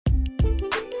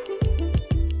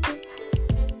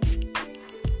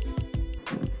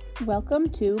Welcome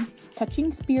to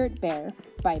Touching Spirit Bear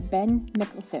by Ben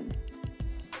Mickelson.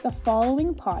 The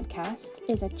following podcast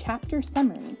is a chapter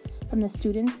summary from the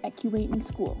students at Keewatin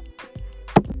School.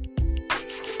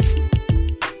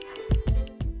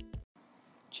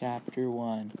 Chapter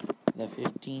 1. The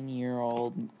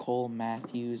 15-year-old Cole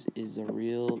Matthews is a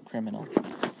real criminal.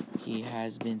 He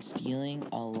has been stealing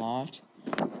a lot,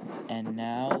 and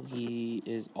now he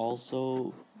is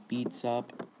also beats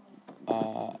up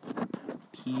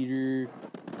Peter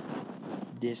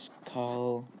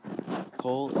Discal.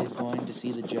 Cole is going to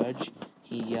see the judge.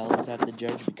 He yells at the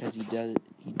judge because he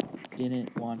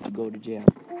didn't want to go to jail.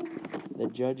 The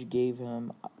judge gave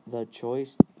him the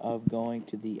choice of going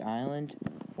to the island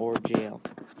or jail.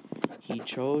 He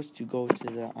chose to go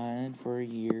to the island for a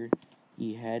year.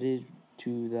 He headed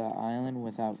to the island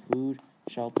without food,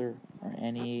 shelter, or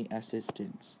any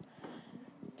assistance.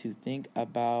 To think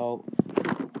about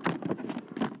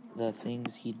the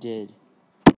things he did.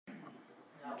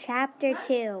 Chapter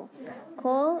 2.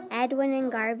 Cole, Edwin,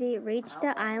 and Garvey reach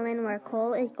the island where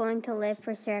Cole is going to live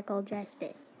for circle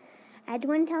justice.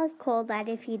 Edwin tells Cole that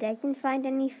if he doesn't find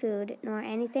any food nor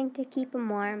anything to keep him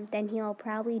warm, then he will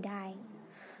probably die.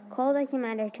 Cole doesn't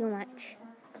matter too much,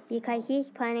 because he's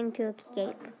planning to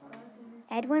escape.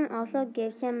 Edwin also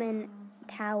gives him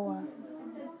a towel.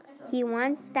 He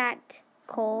wants that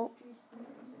Cole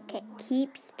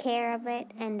keeps care of it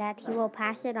and that he will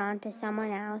pass it on to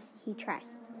someone else he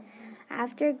trusts.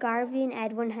 After Garvey and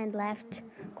Edwin had left,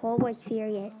 Cole was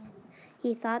furious.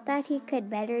 He thought that he could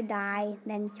better die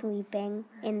than sleeping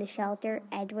in the shelter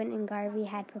Edwin and Garvey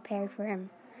had prepared for him.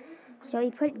 So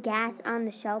he put gas on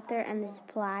the shelter and the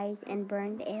supplies and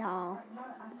burned it all.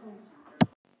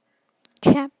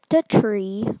 Chapter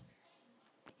 3.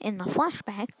 In the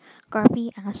flashback, Garvey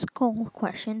asks Cole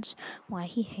questions why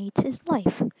he hates his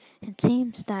life. It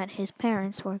seems that his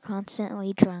parents were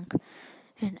constantly drunk,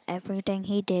 and everything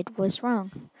he did was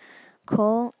wrong.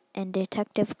 Cole and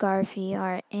Detective Garvey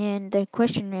are in the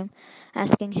question room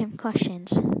asking him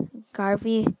questions.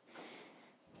 Garvey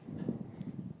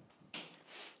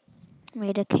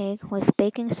made a cake with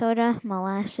baking soda,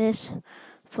 molasses,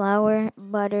 flour,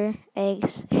 butter,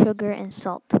 eggs, sugar, and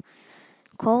salt.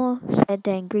 Cole said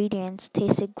the ingredients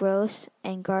tasted gross,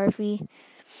 and Garvey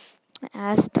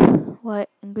asked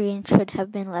what ingredients should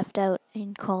have been left out,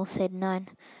 and Cole said none.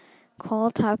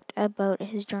 Cole talked about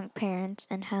his drunk parents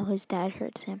and how his dad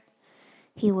hurts him.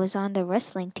 He was on the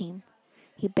wrestling team.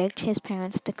 He begged his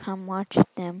parents to come watch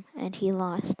them, and he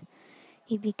lost.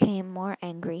 He became more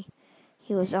angry.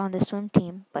 He was on the swim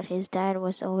team, but his dad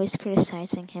was always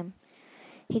criticizing him.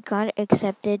 He got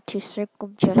accepted to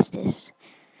Circle Justice.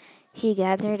 He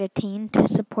gathered a team to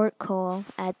support Cole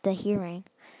at the hearing.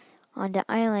 On the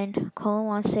island, Cole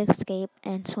wants to escape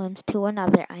and swims to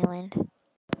another island.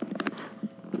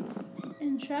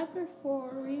 In Chapter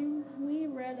 4, we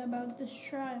read about this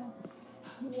trial.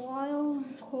 While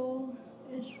Cole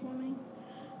is swimming,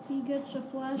 he gets a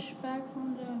flashback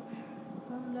from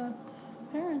the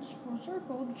parents for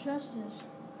Circle Justice.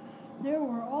 There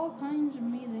were all kinds of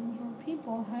meetings where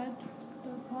people had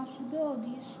the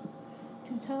possibilities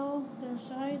to tell their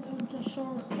side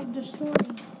of the story.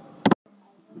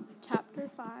 Chapter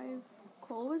 5.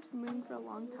 Cole was swimming for a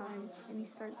long time, and he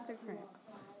starts to cramp.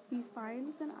 He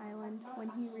finds an island. When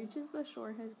he reaches the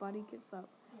shore, his body gives up.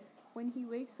 When he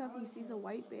wakes up, he sees a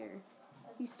white bear.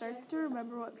 He starts to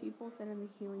remember what people said in the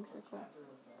healing circle.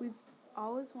 "We've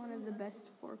always wanted the best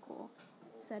for Cole,"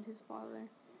 said his father.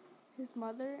 "His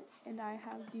mother and I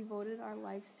have devoted our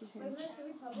lives to him.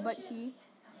 But he... ...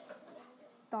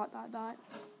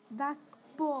 That's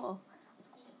bull!"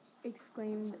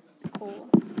 exclaimed Cole.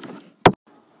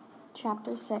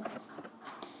 Chapter 6.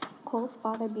 Cole's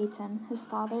father beats him. His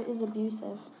father is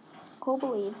abusive. Cole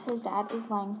believes his dad is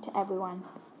lying to everyone.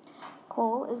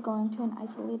 Cole is going to an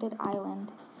isolated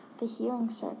island. The hearing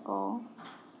circle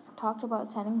talked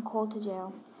about sending Cole to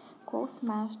jail. Cole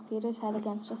smashed Peter's head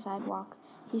against a sidewalk.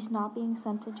 He's not being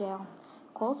sent to jail.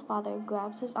 Cole's father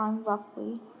grabs his arm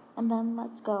roughly and then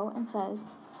lets go and says,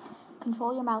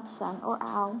 "Control your mouth, son, or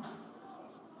I'll..."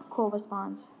 Cole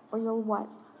responds, "Or you'll what?"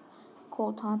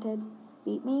 Cole taunted,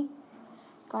 "Beat me?"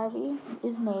 Garvey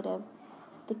is native.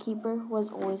 The keeper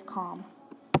was always calm.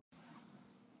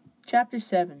 Chapter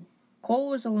 7. Cole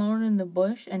was alone in the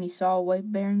bush and he saw a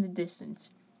white bear in the distance.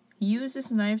 He used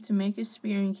his knife to make a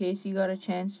spear in case he got a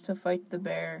chance to fight the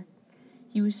bear.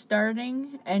 He was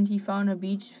starting and he found a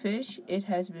beached fish. It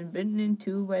has been bitten in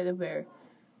two by the bear.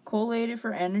 Cole ate it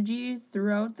for energy.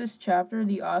 Throughout this chapter,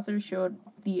 the author showed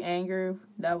the anger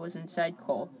that was inside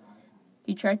Cole.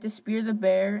 He tried to spear the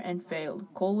bear and failed.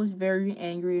 Cole was very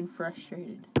angry and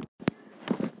frustrated.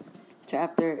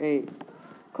 Chapter 8.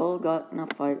 Cole got in a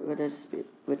fight with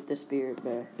the spirit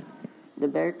bear. The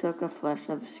bear took a flesh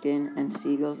of skin and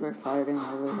seagulls were fighting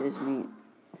over his meat.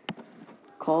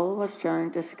 Cole was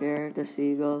trying to scare the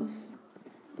seagulls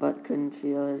but couldn't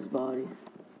feel his body.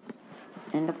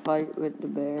 In the fight with the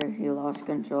bear, he lost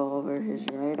control over his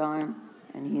right arm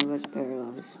and he was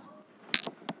paralyzed.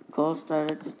 Cole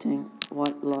started to think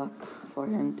what luck for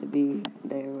him to be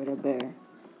there with a bear.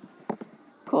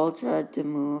 Cole tried to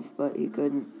move, but he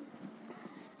couldn't.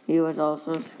 He was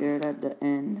also scared at the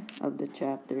end of the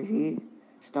chapter. He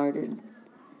started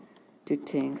to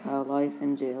think how life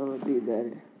in jail would be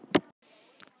better.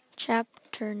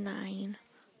 Chapter 9.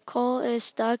 Cole is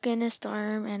stuck in a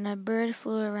storm and a bird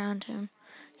flew around him.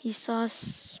 He saw a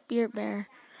spirit bear.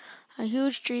 A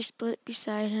huge tree split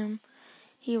beside him.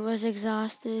 He was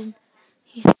exhausted.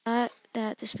 He thought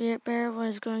that the spirit bear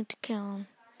was going to kill him.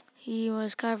 He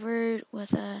was covered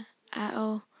with a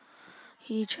owl.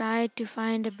 He tried to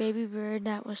find a baby bird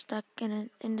that was stuck in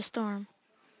the storm.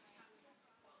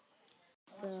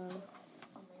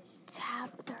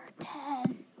 Chapter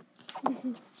 10.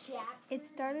 It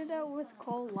started out with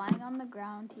Cole lying on the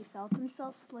ground. He felt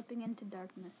himself slipping into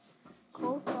darkness.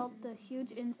 Cole felt the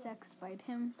huge insects bite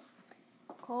him.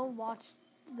 Cole watched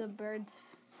the birds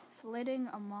flitting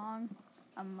among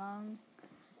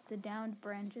the downed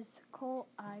branches. Cole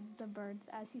eyed the birds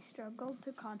as he struggled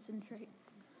to concentrate.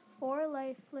 4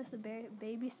 lifeless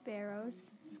baby sparrows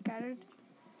scattered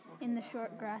in the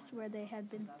short grass where they had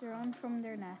been thrown from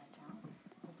their nest.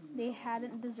 They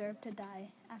hadn't deserved to die.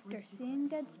 After seeing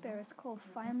dead sparrows, Cole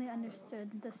finally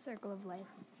understood the circle of life.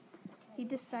 He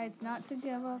decides not to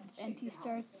give up and he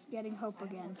starts getting hope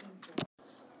again.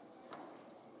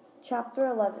 Chapter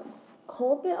 11.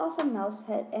 Cole bit off a mouse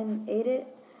head and ate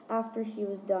it after he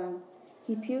was done.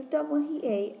 He puked up when he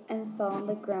ate and fell on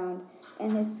the ground,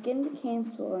 and his skin became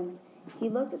swollen. He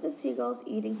looked at the seagulls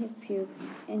eating his puke,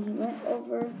 and he went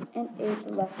over and ate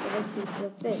the leftover piece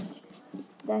of fish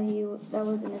that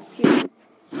was in his puke.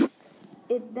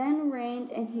 It then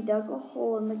rained, and he dug a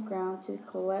hole in the ground to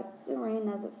collect the rain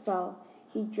as it fell.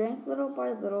 He drank little by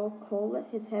little. Cole let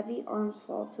his heavy arms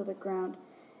fall to the ground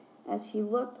as he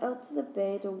looked out to the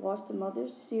bay to watch the mother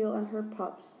seal and her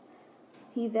pups.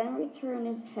 He then returned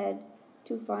his head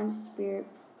to find a spirit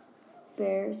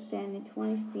bear standing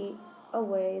 20 feet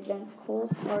away. Then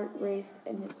Cole's heart raced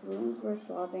and his wounds were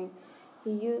throbbing.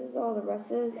 He uses all the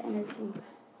rest of his energy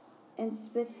and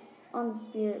spits on the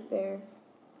spirit bear.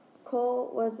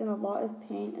 Cole was in a lot of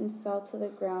pain and fell to the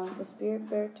ground. The spirit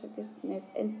bear took a sniff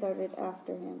and started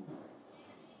after him.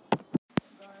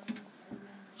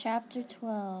 Chapter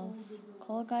 12.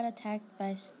 Cole got attacked by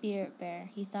a spirit bear.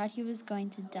 He thought he was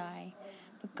going to die,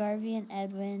 but Garvey and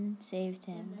Edwin saved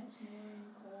him.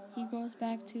 He goes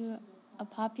back to a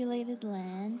populated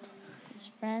land. His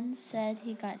friends said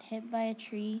he got hit by a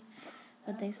tree,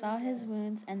 but they saw his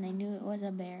wounds and they knew it was a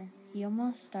bear. He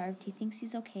almost starved. He thinks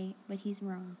he's okay, but he's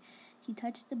wrong. He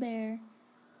touched the bear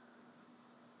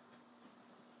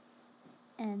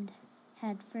and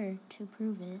had fur to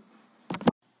prove it.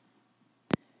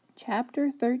 Chapter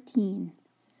 13.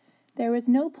 There was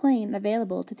no plane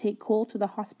available to take Cole to the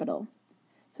hospital,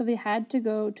 so they had to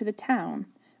go to the town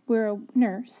where a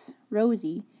nurse,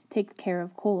 Rosie, takes care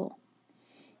of Cole.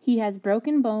 He has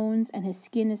broken bones and his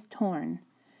skin is torn.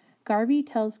 Garvey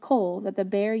tells Cole that the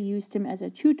bear used him as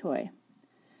a chew toy.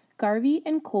 Garvey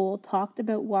and Cole talked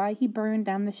about why he burned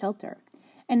down the shelter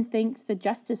and thinks the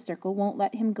Justice Circle won't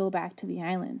let him go back to the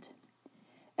island.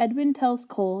 Edwin tells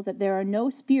Cole that there are no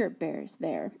spirit bears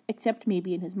there, except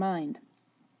maybe in his mind.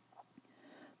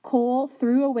 Cole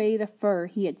threw away the fur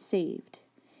he had saved.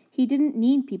 He didn't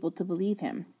need people to believe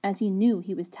him, as he knew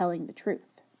he was telling the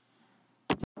truth.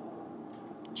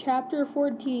 Chapter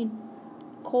 14.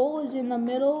 Cole is in the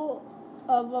middle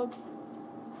of a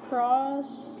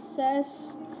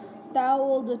process that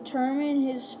will determine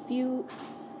his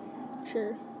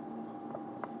future.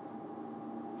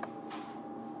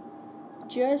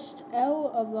 Just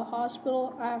out of the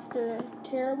hospital after a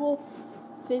terrible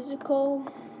physical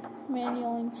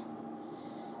manualing,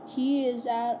 he is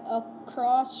at a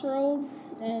crossroad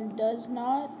and does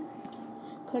not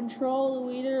control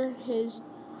either his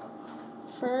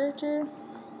further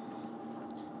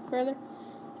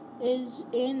is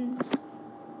in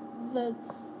the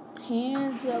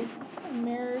hands of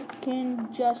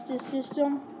American justice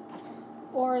system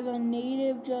or the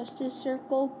native justice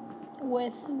circle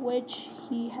with which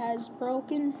he has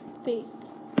broken faith.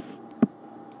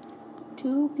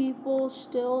 2 people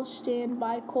still stand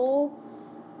by Cole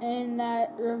and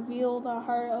that reveal the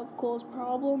heart of Cole's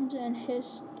problems and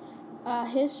his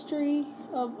history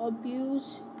of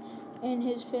abuse in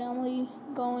his family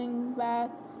going back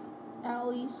at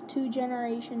least 2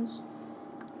 generations.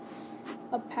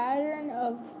 A pattern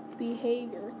of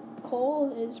behavior.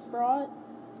 Cole is brought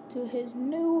to his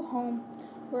new home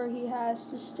where he has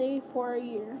to stay for a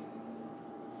year.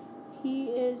 He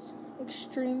is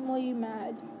extremely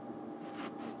mad.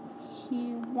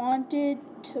 He wanted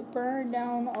to burn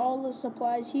down all the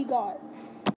supplies he got.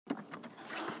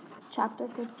 Chapter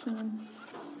 15.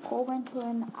 Cole went to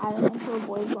an island to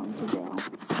avoid going to jail.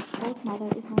 Cole's mother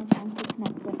is now trying to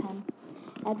connect with him.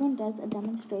 Edwin does a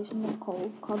demonstration with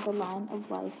Cole called the Line of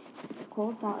Life.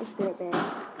 Cole saw a spirit bear.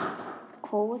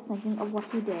 Cole was thinking of what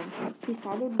he did. He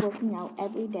started working out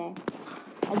every day.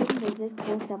 Edwin visited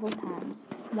Cole several times.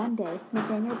 One day,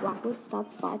 Nathaniel Blackwood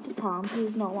stopped by to tell him he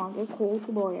is no longer Cole's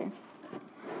lawyer.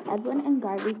 Edwin and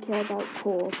Garvey care about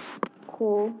Cole.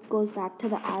 Cole goes back to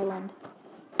the island.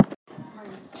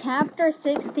 Chapter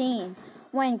 16.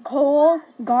 When Cole,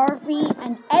 Garvey,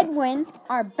 and Edwin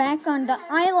are back on the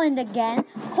island again,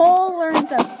 Cole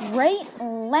learns a great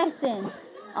lesson.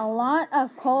 A lot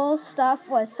of Cole's stuff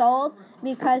was sold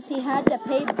because he had to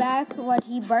pay back what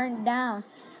he burned down.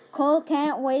 Cole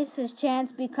can't waste his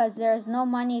chance because there's no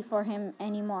money for him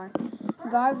anymore.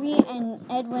 Garvey and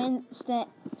Edwin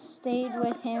stayed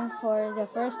with him for the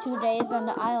first 2 days on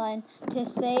the island to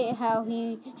say how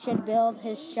he should build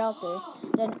his shelter.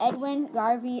 Then Edwin,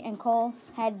 Garvey, and Cole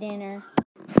had dinner.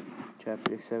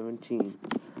 Chapter 17.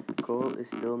 Cole is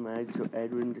still mad, so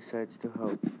Edwin decides to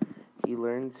help. He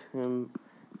learns him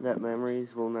that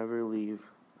memories will never leave.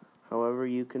 However,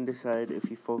 you can decide if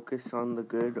you focus on the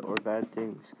good or bad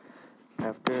things.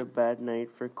 After a bad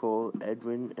night for Cole,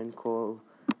 Edwin and Cole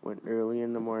went early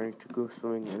in the morning to go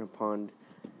swimming in a pond.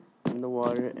 In the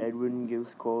water, Edwin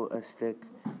gives Cole a stick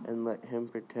and let him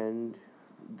pretend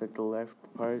that the left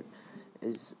part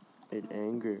is in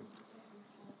anger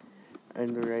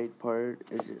and the right part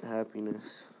is happiness.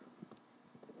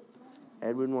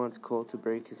 Edwin wants Cole to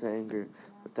break his anger,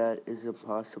 but that is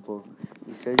impossible.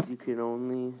 He says you can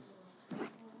only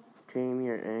tame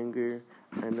your anger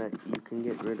and that you can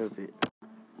get rid of it.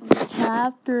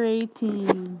 Chapter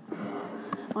 18.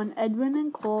 When Edwin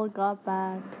and Cole got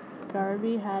back,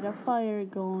 Garvey had a fire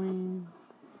going.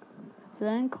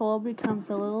 Then Cole becomes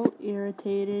a little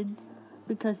irritated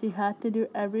because he had to do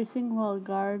everything while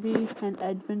Garvey and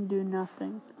Edwin do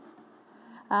nothing.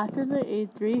 After they ate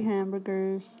 3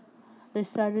 hamburgers, they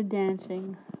started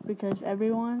dancing because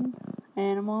everyone,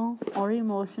 animal, or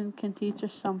emotion can teach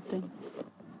us something.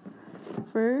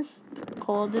 First,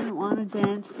 Cole didn't want to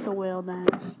dance the whale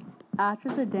dance. After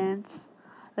the dance,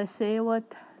 they say what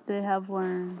they have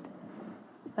learned.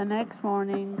 The next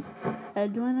morning,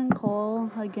 Edwin and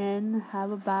Cole again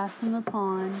have a bath in the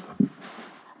pond.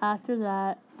 After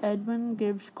that, Edwin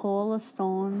gives Cole a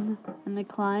stone and they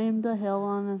climb the hill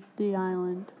on the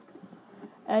island.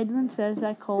 Edwin says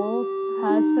that Cole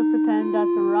has to pretend that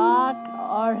the rock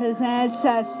are his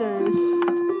ancestors.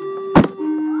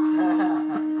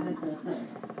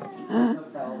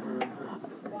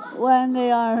 When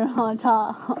they are on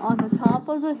the top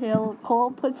of the hill,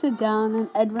 Cole puts it down and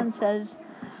Edwin says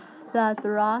that the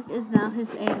rock is now his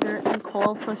anger and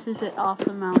Cole pushes it off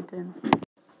the mountain.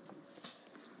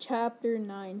 Chapter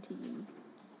 19.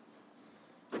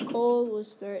 Cole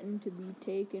was threatened to be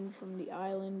taken from the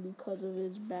island because of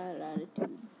his bad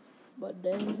attitude, but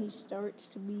then he starts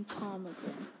to be calm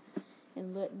again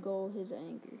and let go his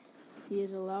anger. He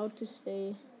is allowed to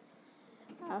stay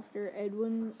after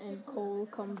Edwin and Cole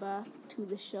come back to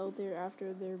the shelter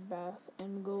after their bath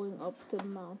and going up the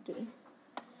mountain.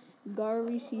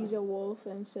 Garvey sees a wolf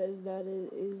and says that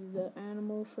it is the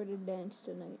animal for the dance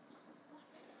tonight.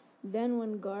 Then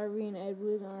when Garvey and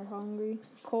Edwin are hungry,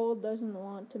 Cole doesn't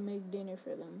want to make dinner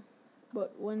for them.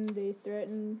 But when they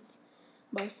threaten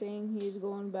by saying he is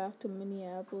going back to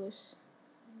Minneapolis,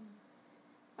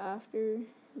 after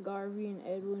Garvey and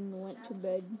Edwin went to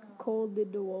bed, Cole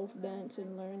did the wolf dance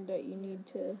and learned that you need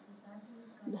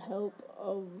the help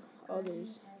of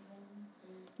others.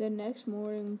 The next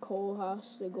morning, Cole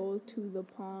has to go to the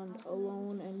pond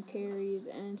alone and carry his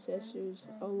ancestors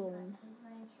alone.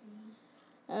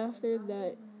 After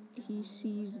that, he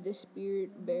sees the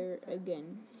spirit bear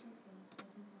again.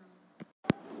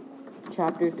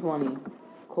 Chapter 20.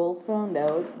 Cole found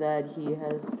out that he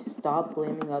has to stop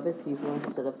blaming other people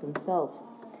instead of himself.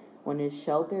 When his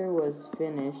shelter was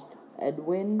finished,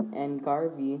 Edwin and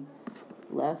Garvey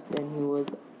left and he was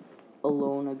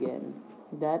alone again.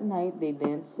 That night they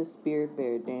danced the spirit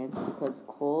bear dance because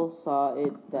Cole saw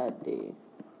it that day.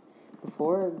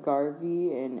 Before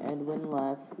Garvey and Edwin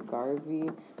left, Garvey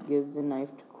gives a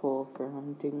knife to Cole for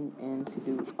hunting and to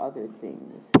do other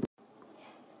things.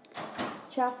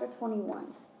 Chapter 21.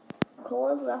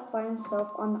 Cole is left by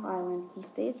himself on the island. He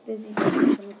stays busy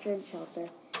building furniture and shelter.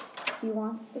 He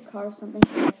wants to carve something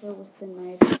special with the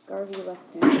knife Garvey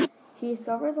left him. He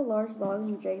discovers a large log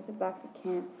and drags it back to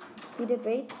camp. He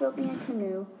debates building a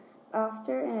canoe.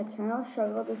 After an eternal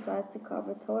struggle, decides to carve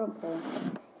a totem pole.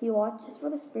 He watches for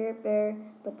the spirit bear,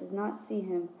 but does not see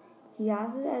him. He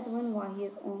asks Edwin why he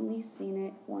has only seen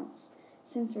it once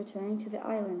since returning to the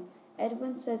island.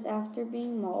 Edwin says after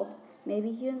being mauled,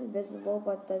 maybe he is invisible,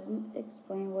 but doesn't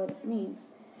explain what it means.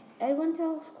 Edwin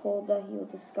tells Cole that he will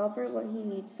discover what he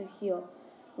needs to heal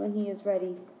when he is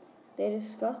ready. They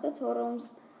discuss the totems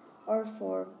are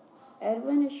for.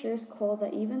 Edwin assures Cole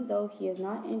that even though he is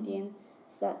not Indian,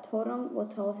 that totem will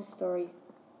tell his story.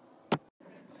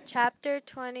 Chapter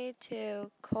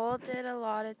 22. Cole did a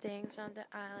lot of things on the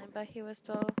island, but he was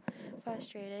still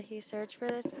frustrated. He searched for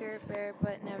the spirit bear,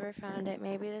 but never found it.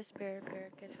 Maybe the spirit bear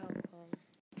could help him.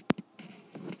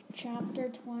 Chapter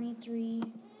 23.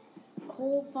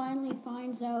 Cole finally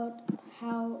finds out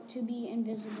how to be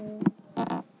invisible.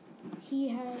 He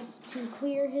has to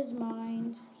clear his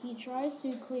mind. He tries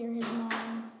to clear his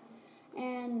mind,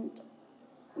 and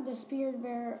the spirit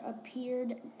bear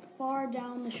appeared far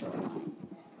down the shoreline.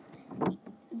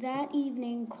 That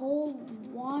evening, Cole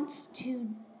wants to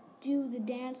do the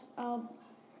dance of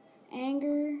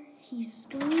anger. He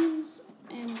screams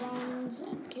and runs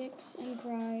and kicks and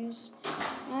cries.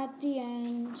 At the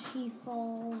end, he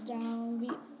falls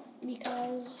down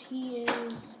because he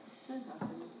is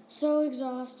so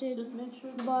exhausted,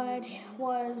 but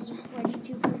was ready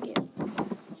to forgive.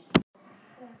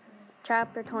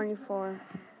 Chapter 24.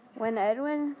 When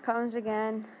Edwin comes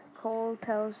again, Cole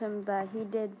tells him that he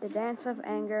did the dance of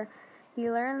anger.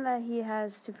 He learned that he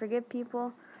has to forgive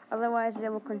people, otherwise they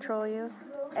will control you.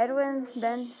 Edwin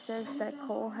then says that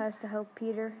Cole has to help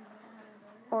Peter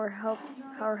or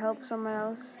help someone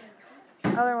else,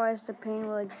 otherwise the pain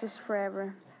will exist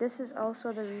forever. This is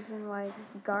also the reason why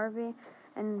Garvey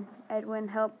and Edwin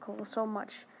help Cole so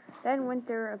much. Then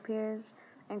winter appears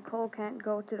and Cole can't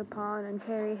go to the pond and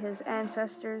carry his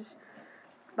ancestors.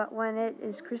 But when it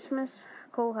is Christmas,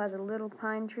 Cole has a little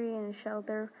pine tree in his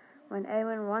shelter. When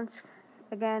Edwin once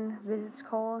again visits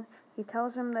Cole, he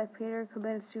tells him that Peter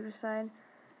committed suicide.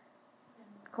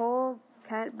 Cole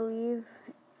can't believe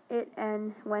it,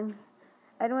 and when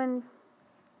Edwin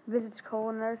visits Cole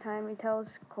another time, he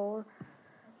tells Cole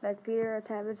that Peter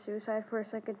attempted suicide for a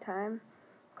second time.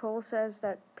 Cole says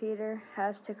that Peter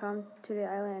has to come to the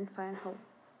island and find hope.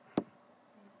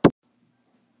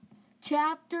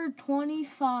 Chapter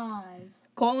 25.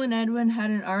 Cole and Edwin had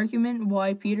an argument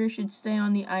why Peter should stay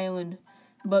on the island,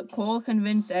 but Cole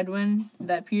convinced Edwin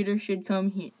that Peter should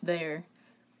come there.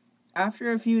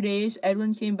 After a few days,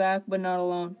 Edwin came back, but not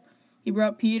alone. He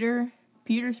brought Peter's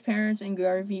parents, and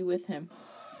Garvey with him.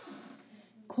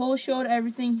 Cole showed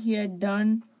everything he had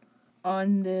done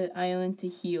on the island to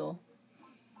heal,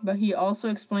 but he also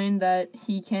explained that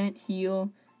he can't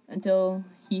heal until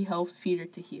he helps Peter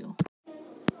to heal.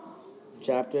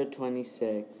 Chapter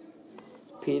 26.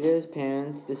 Peter's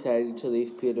parents decided to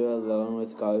leave Peter alone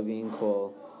with Garvey and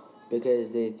Cole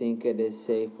because they think it is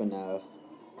safe enough.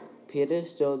 Peter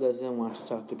still doesn't want to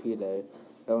talk to Peter,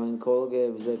 but when Cole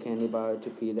gives a candy bar to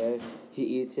Peter, he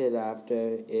eats it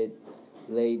after it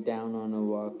laid down on a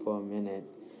rock for a minute.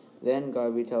 Then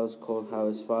Garvey tells Cole how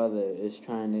his father is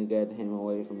trying to get him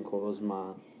away from Cole's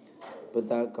mom, but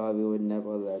that Garvey would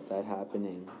never let that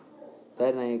happen.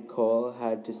 That night, Cole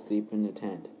had to sleep in the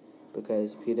tent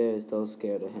because Peter is still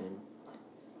scared of him.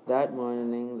 That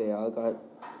morning, they all got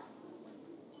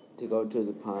to go to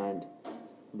the pond,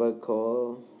 but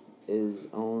Cole is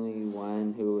only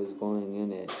one who is going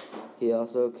in it. He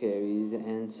also carries the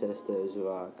ancestors'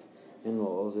 rock and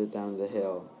rolls it down the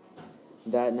hill.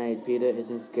 That night, Peter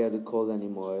isn't scared of Cole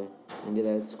anymore, and he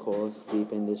lets Cole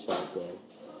sleep in the shop bed.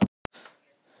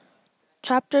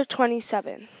 Chapter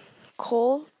 27.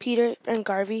 Cole, Peter, and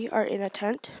Garvey are in a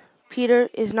tent. Peter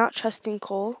is not trusting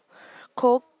Cole.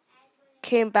 Cole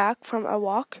came back from a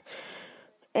walk,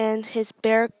 and his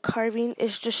bear carving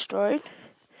is destroyed.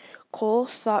 Cole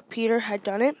thought Peter had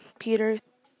done it. Peter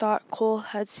thought Cole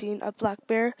had seen a black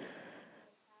bear,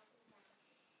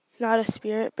 not a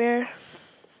spirit bear.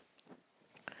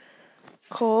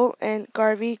 Cole and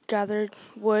Garvey gathered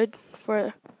wood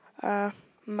for a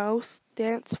mouse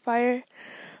dance fire.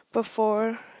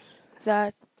 Before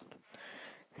that,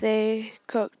 they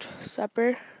cooked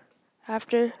supper.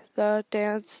 After the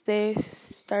dance, they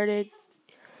started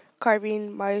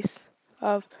carving mice,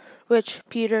 of which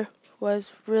Peter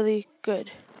was really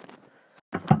good.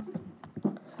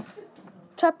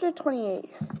 Chapter 28.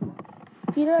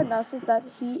 Peter announces that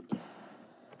he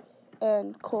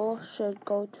and Cole should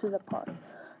go to the pond.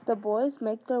 The boys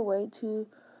make their way to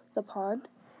the pond.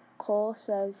 Cole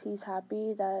says he's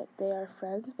happy that they are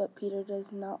friends, but Peter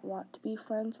does not want to be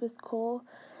friends with Cole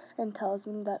and tells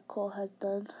him that Cole has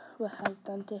done what has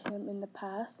done to him in the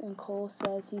past, and Cole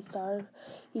says he's sorry,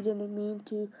 he didn't mean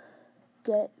to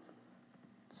get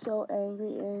so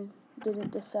angry and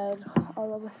didn't decide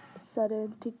all of a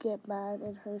sudden to get mad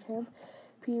and hurt him.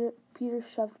 Peter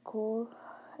shoved Cole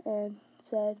and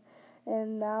said,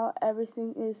 "And now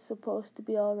everything is supposed to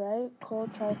be alright." Cole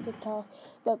tries to talk,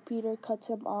 but Peter cuts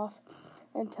him off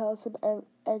and tells him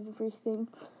everything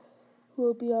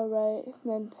will be alright,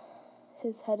 then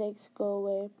his headaches go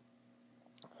away.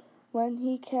 When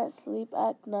he can't sleep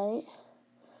at night,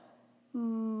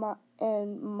 my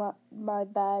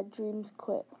bad dreams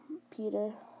quit.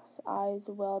 Peter's eyes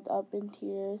welled up in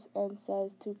tears and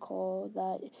says to Cole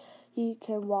that he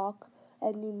can walk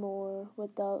anymore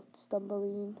without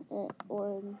stumbling,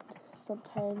 or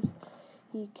sometimes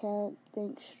he can't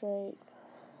think straight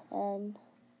and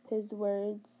his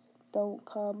words don't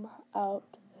come out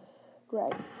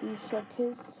right. He shook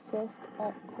his fist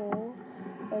at Cole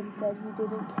and said he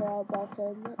didn't care about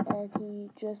him and he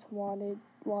just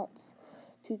wants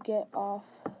to get off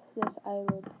this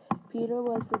island. Peter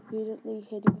was repeatedly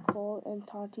hitting Cole and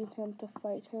taunting him to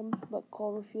fight him, but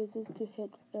Cole refuses to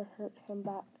hit or hurt him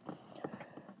back.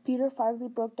 Peter finally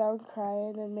broke down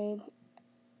crying and made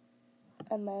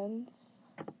amends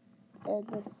and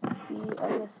the sea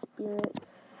of the spirit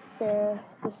bear.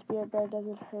 The spirit bear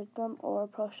doesn't hurt them or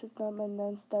approaches them and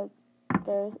then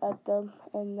stares at them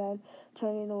and then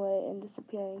turning away and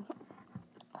disappearing.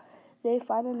 They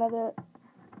find another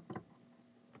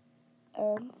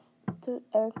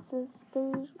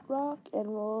ancestor's rock and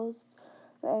rolls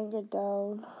the anchor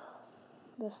down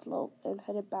the slope and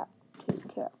headed back to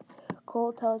camp.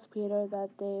 Cole tells Peter that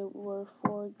they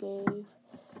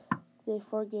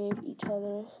forgave each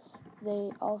other.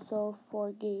 They also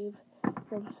forgave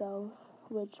themselves,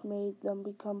 which made them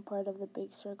become part of the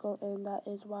big circle, and that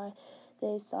is why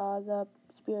they saw the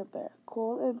spirit bear.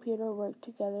 Cole and Peter worked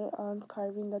together on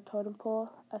carving the totem pole,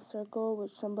 a circle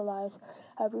which symbolizes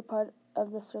every part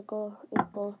of the circle is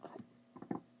both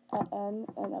an end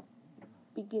and a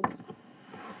beginning.